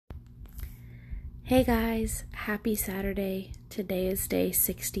Hey guys, happy Saturday. Today is day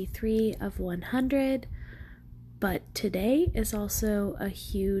 63 of 100, but today is also a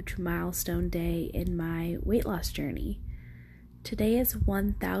huge milestone day in my weight loss journey. Today is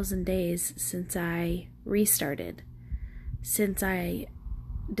 1,000 days since I restarted, since I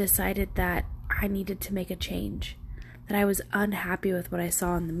decided that I needed to make a change, that I was unhappy with what I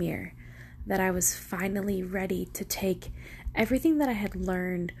saw in the mirror, that I was finally ready to take everything that I had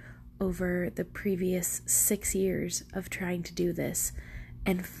learned over the previous 6 years of trying to do this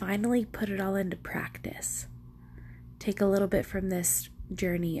and finally put it all into practice. Take a little bit from this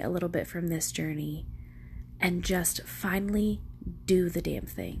journey, a little bit from this journey, and just finally do the damn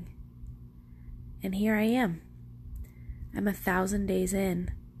thing. And here I am. I'm 1,000 days in,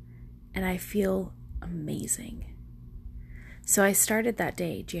 and I feel amazing. So I started that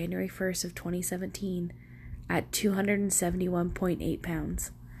day, January 1st of 2017, at 271.8 pounds.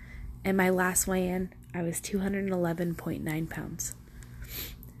 And my last weigh-in, I was 211.9 pounds.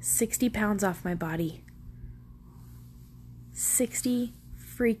 60 pounds off my body. 60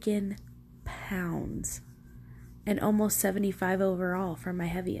 freaking pounds. And almost 75 overall from my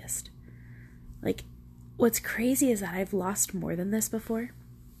heaviest. Like, what's crazy is that I've lost more than this before.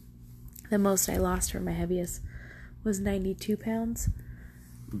 The most I lost from my heaviest was 92 pounds.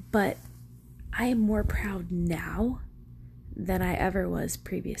 But I am more proud now than I ever was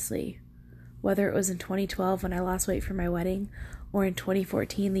previously. Whether it was in 2012 when I lost weight for my wedding, or in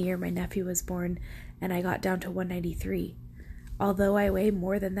 2014, the year my nephew was born, and I got down to 193. Although I weigh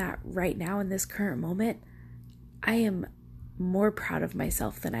more than that right now in this current moment, I am more proud of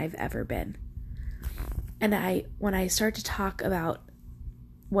myself than I've ever been. And when I start to talk about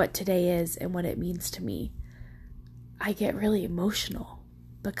what today is and what it means to me, I get really emotional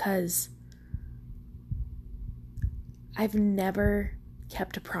because I've never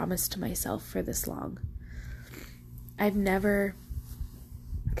kept a promise to myself for this long. I've never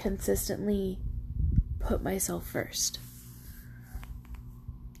consistently put myself first.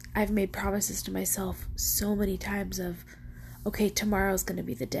 I've made promises to myself so many times of, okay, tomorrow's going to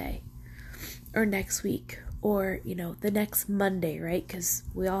be the day, or next week, or, the next Monday, right? Because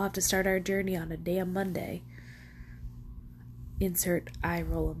we all have to start our journey on a damn Monday. Insert eye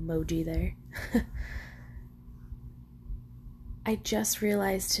roll emoji there. I just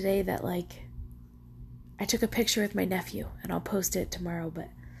realized today that, I took a picture with my nephew, and I'll post it tomorrow, but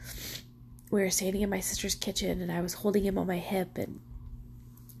we were standing in my sister's kitchen, and I was holding him on my hip, and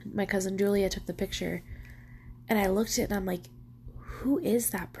my cousin Julia took the picture, and I looked at it, and I'm like, who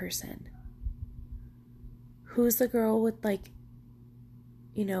is that person? Who's the girl with,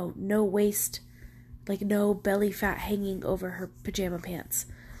 no waist, no belly fat hanging over her pajama pants?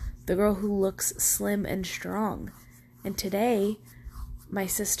 The girl who looks slim and strong. And today, my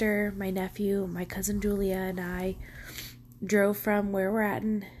sister, my nephew, my cousin Julia, and I drove from where we're at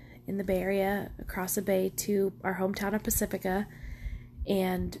in the Bay Area, across the bay, to our hometown of Pacifica,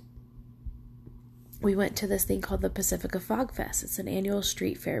 and we went to this thing called the Pacifica Fog Fest. It's an annual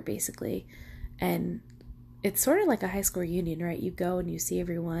street fair, basically, and it's sort of like a high school reunion, right? You go and you see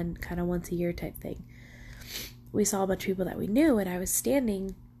everyone kind of once a year type thing. We saw a bunch of people that we knew, and I was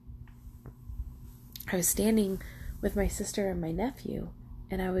standing with my sister and my nephew,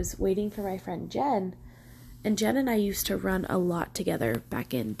 and I was waiting for my friend Jen, and Jen and I used to run a lot together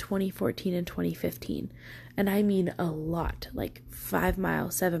back in 2014 and 2015, and I mean a lot, 5-mile,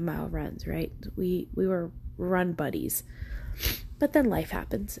 7-mile runs, right? We were run buddies, but then life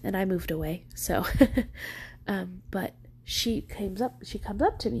happens, and I moved away, so, but she comes up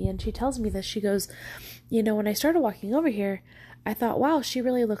to me, and she tells me this. She goes, when I started walking over here, I thought, wow, she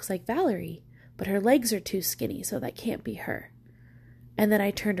really looks like Valerie, but her legs are too skinny, so that can't be her. And then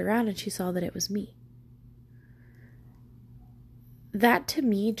I turned around and she saw that it was me. That to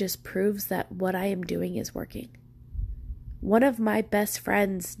me just proves that what I am doing is working. One of my best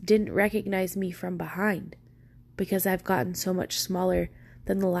friends didn't recognize me from behind because I've gotten so much smaller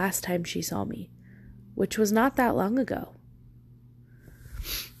than the last time she saw me, which was not that long ago.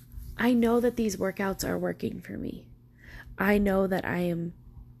 I know that these workouts are working for me. I know that I am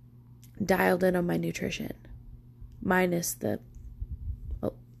dialed in on my nutrition, minus the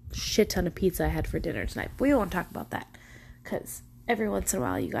shit ton of pizza I had for dinner tonight. But we won't talk about that, because every once in a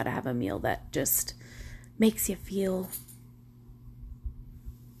while you gotta have a meal that just makes you feel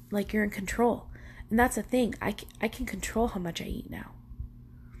like you're in control. And that's the thing, I can control how much I eat now.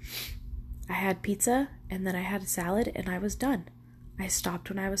 I had pizza, and then I had a salad, and I was done. I stopped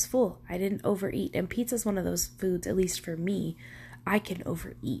when I was full. I didn't overeat, and pizza's one of those foods, at least for me, I can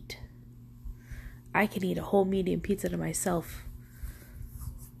overeat. I can eat a whole medium pizza to myself.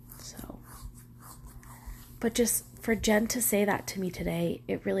 So, But just for Jen to say that to me today,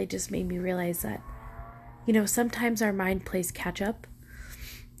 it really just made me realize that, sometimes our mind plays catch up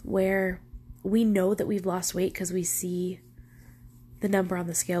where we know that we've lost weight because we see the number on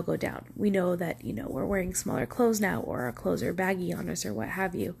the scale go down. We know that, we're wearing smaller clothes now, or our clothes are baggy on us, or what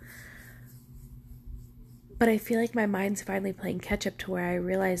have you. But I feel like my mind's finally playing catch up to where I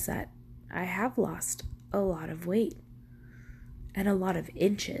realize that I have lost a lot of weight and a lot of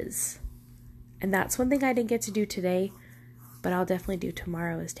inches. And that's one thing I didn't get to do today, but I'll definitely do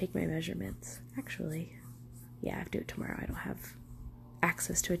tomorrow, is take my measurements. Actually, yeah, I have to do it tomorrow. I don't have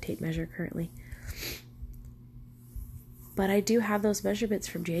access to a tape measure currently. But I do have those measurements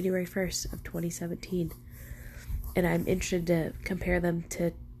from January 1st of 2017. And I'm interested to compare them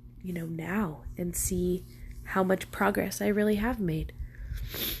to, now and see how much progress I really have made.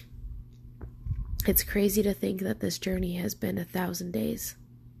 It's crazy to think that this journey has been 1,000 days.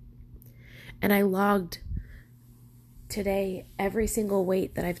 And I logged today every single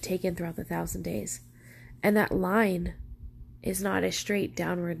weight that I've taken throughout the 1,000 days. And that line is not a straight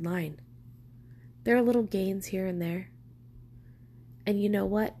downward line. There are little gains here and there. And you know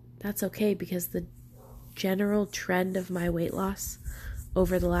what? That's okay, because the general trend of my weight loss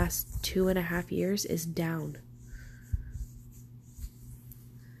over the last 2.5 years is down.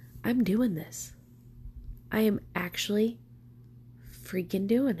 I'm doing this. I am actually freaking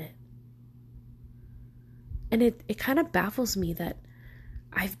doing it. And it kind of baffles me that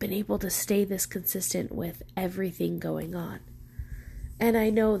I've been able to stay this consistent with everything going on. And I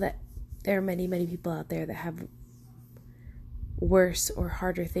know that there are many, many people out there that have worse or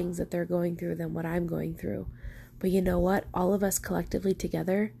harder things that they're going through than what I'm going through. But you know what? All of us collectively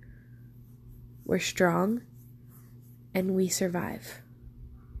together, we're strong and we survive.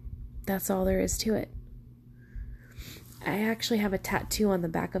 That's all there is to it. I actually have a tattoo on the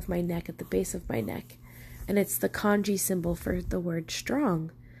back of my neck, at the base of my neck, and it's the kanji symbol for the word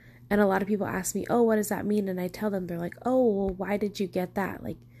strong. And a lot of people ask me, oh, what does that mean? And I tell them, they're like, oh, well, why did you get that?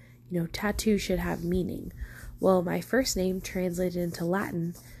 Like, tattoo should have meaning. Well, my first name translated into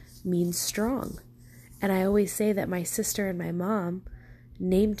Latin means strong. And I always say that my sister and my mom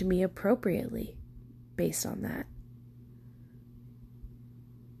named me appropriately based on that.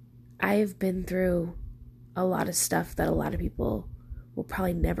 I've been through a lot of stuff that a lot of people will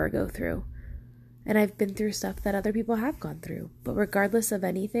probably never go through. And I've been through stuff that other people have gone through. But regardless of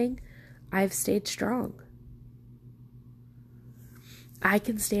anything, I've stayed strong. I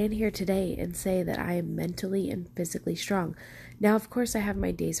can stand here today and say that I am mentally and physically strong. Now, of course, I have my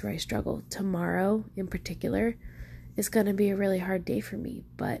days where I struggle. Tomorrow, in particular, is going to be a really hard day for me.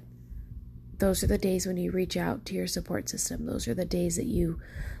 But those are the days when you reach out to your support system. Those are the days that you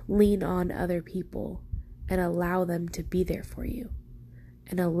lean on other people and allow them to be there for you.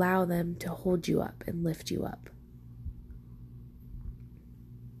 And allow them to hold you up and lift you up.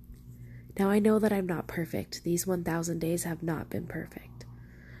 Now, I know that I'm not perfect. These 1,000 days have not been perfect.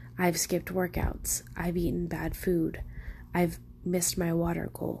 I've skipped workouts. I've eaten bad food. I've missed my water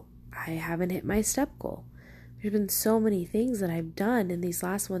goal. I haven't hit my step goal. There's been so many things that I've done in these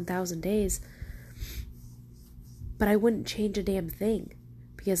last 1,000 days, but I wouldn't change a damn thing,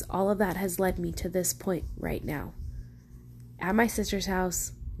 because all of that has led me to this point right now. At my sister's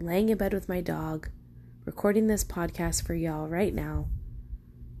house, laying in bed with my dog, recording this podcast for y'all right now,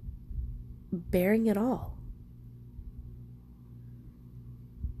 bearing it all.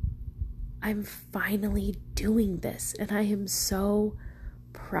 I'm finally doing this, and I am so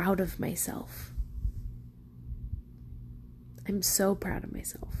proud of myself. I'm so proud of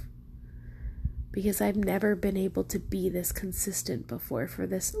myself, because I've never been able to be this consistent before for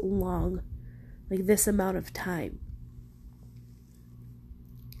this long, like this amount of time.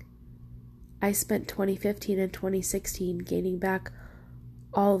 I spent 2015 and 2016 gaining back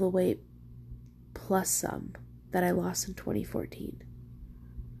all the weight plus some that I lost in 2014.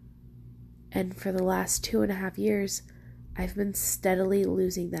 And for the last 2.5 years, I've been steadily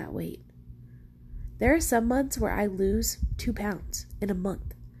losing that weight. There are some months where I lose 2 pounds in a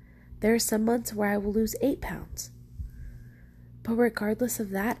month. There are some months where I will lose 8 pounds. But regardless of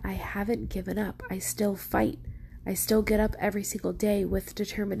that, I haven't given up. I still fight. I still get up every single day with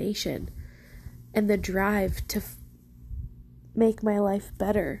determination and the drive to make my life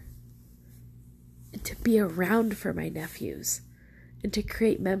better, and to be around for my nephews, and to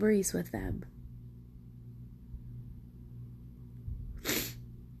create memories with them.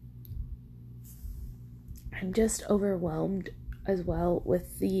 I'm just overwhelmed as well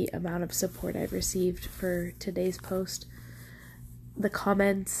with the amount of support I've received for today's post. The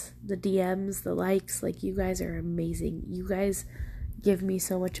comments, the DMs, the likes, like, you guys are amazing. You guys give me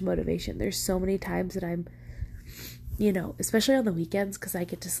so much motivation. There's so many times that I'm especially on the weekends, because I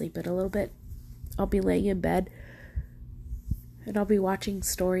get to sleep in a little bit. I'll be laying in bed and I'll be watching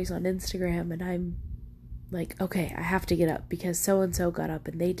stories on Instagram, and I'm like, okay, I have to get up because so-and-so got up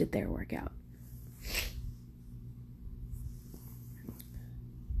and they did their workout.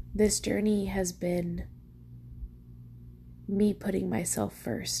 This journey has been me putting myself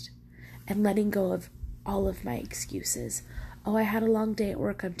first and letting go of all of my excuses. Oh, I had a long day at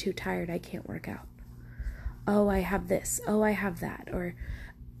work. I'm too tired. I can't work out. Oh, I have this. Oh, I have that. Or,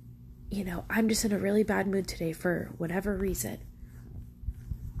 I'm just in a really bad mood today for whatever reason.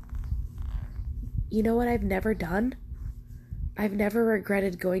 You know what I've never done? I've never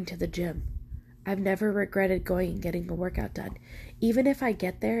regretted going to the gym. I've never regretted going and getting a workout done. Even if I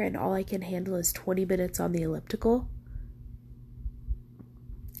get there and all I can handle is 20 minutes on the elliptical,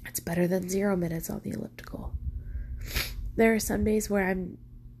 it's better than 0 minutes on the elliptical. There are some days where I'm,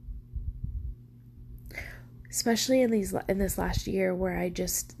 especially in this last year, where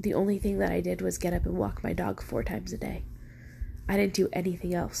the only thing that I did was get up and walk my dog 4 times a day. I didn't do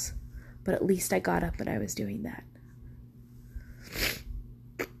anything else, but at least I got up and I was doing that.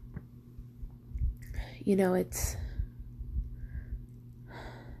 It's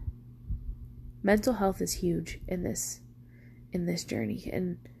mental health is huge in this journey,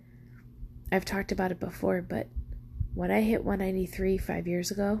 and I've talked about it before, but when I hit 193 5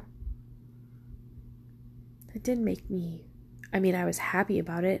 years ago, it didn't make me, I was happy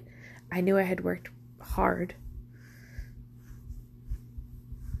about it. I knew I had worked hard,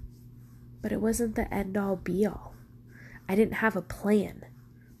 but it wasn't the end all be all. I didn't have a plan.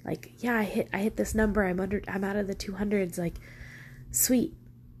 Like, yeah, I hit this number. I'm out of the 200s. Like, sweet.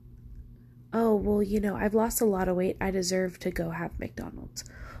 Oh, well, I've lost a lot of weight. I deserve to go have McDonald's.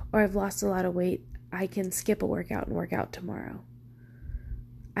 Or I've lost a lot of weight. I can skip a workout and work out tomorrow.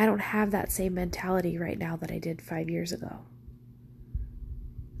 I don't have that same mentality right now that I did 5 years ago.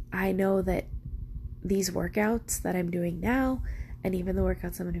 I know that these workouts that I'm doing now, and even the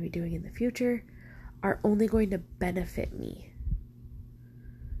workouts I'm going to be doing in the future, are only going to benefit me.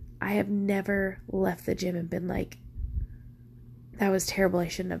 I have never left the gym and been like, that was terrible, I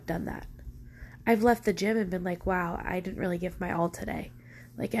shouldn't have done that. I've left the gym and been like, wow, I didn't really give my all today.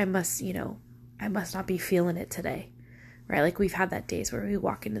 Like, I must not be feeling it today, right? Like, we've had that days where we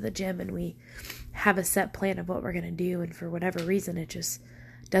walk into the gym and we have a set plan of what we're going to do, and for whatever reason, it just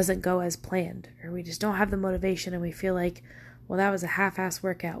doesn't go as planned, or we just don't have the motivation, and we feel like, well, that was a half-ass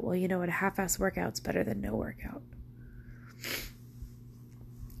workout. Well, a half-ass workout's better than no workout.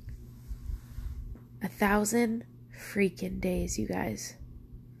 1,000 freaking days, you guys.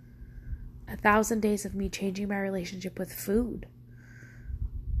 1,000 days of me changing my relationship with food,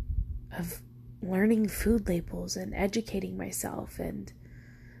 of learning food labels and educating myself and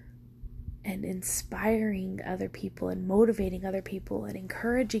inspiring other people and motivating other people and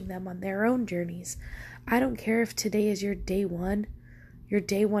encouraging them on their own journeys. I don't care if today is your day 1, your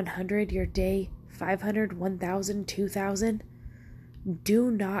day 100, your day 500, 1,000, 2,000. Do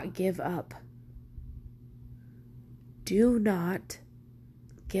not give up. Do not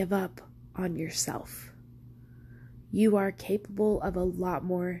give up on yourself. You are capable of a lot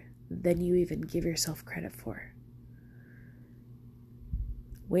more than you even give yourself credit for.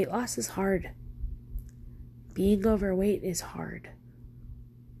 Weight loss is hard. Being overweight is hard.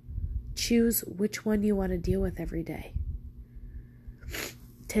 Choose which one you want to deal with every day.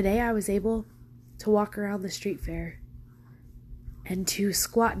 Today I was able to walk around the street fair and to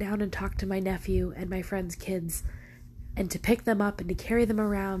squat down and talk to my nephew and my friend's kids, and to pick them up and to carry them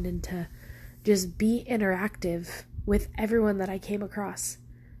around and to just be interactive with everyone that I came across.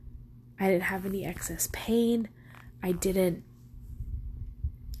 I didn't have any excess pain. I didn't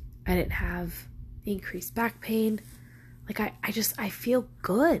have increased back pain. Like, I feel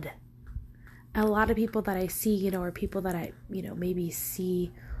good. And a lot of people that I see, are people that I, maybe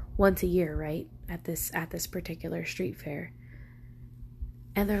see once a year, right? At this particular street fair.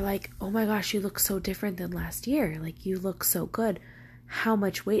 And they're like, oh my gosh, you look so different than last year. Like, you look so good. How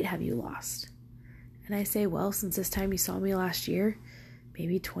much weight have you lost? And I say, well, since this time you saw me last year,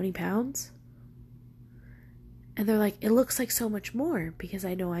 maybe 20 pounds. And they're like, it looks like so much more, because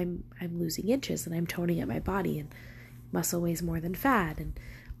I know I'm losing inches and I'm toning up my body, and muscle weighs more than fat, and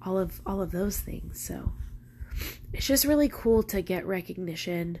all of those things. So it's just really cool to get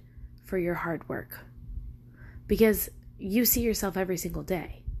recognition for your hard work, because you see yourself every single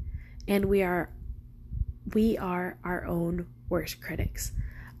day, and we are our own worst critics.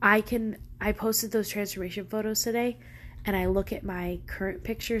 I posted those transformation photos today, and I look at my current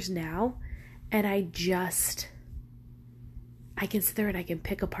pictures now, and I I can sit there and I can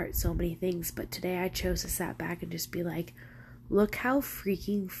pick apart so many things, but today I chose to sit back and just be like, look how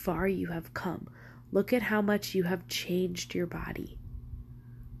freaking far you have come. Look at how much you have changed your body.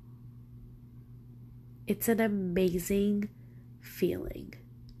 It's an amazing feeling.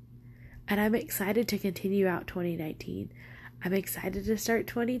 And I'm excited to continue out 2019. I'm excited to start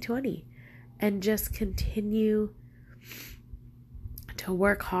 2020 and just continue to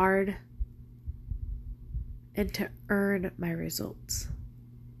work hard and to earn my results.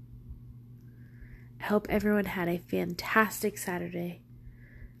 I hope everyone had a fantastic Saturday.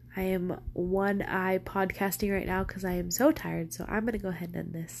 I am one eye podcasting right now because I am so tired, so I'm going to go ahead and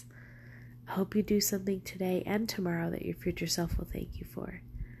end this. I hope you do something today and tomorrow that your future self will thank you for.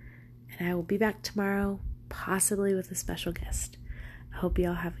 And I will be back tomorrow, possibly with a special guest. I hope you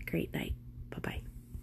all have a great night. Bye-bye.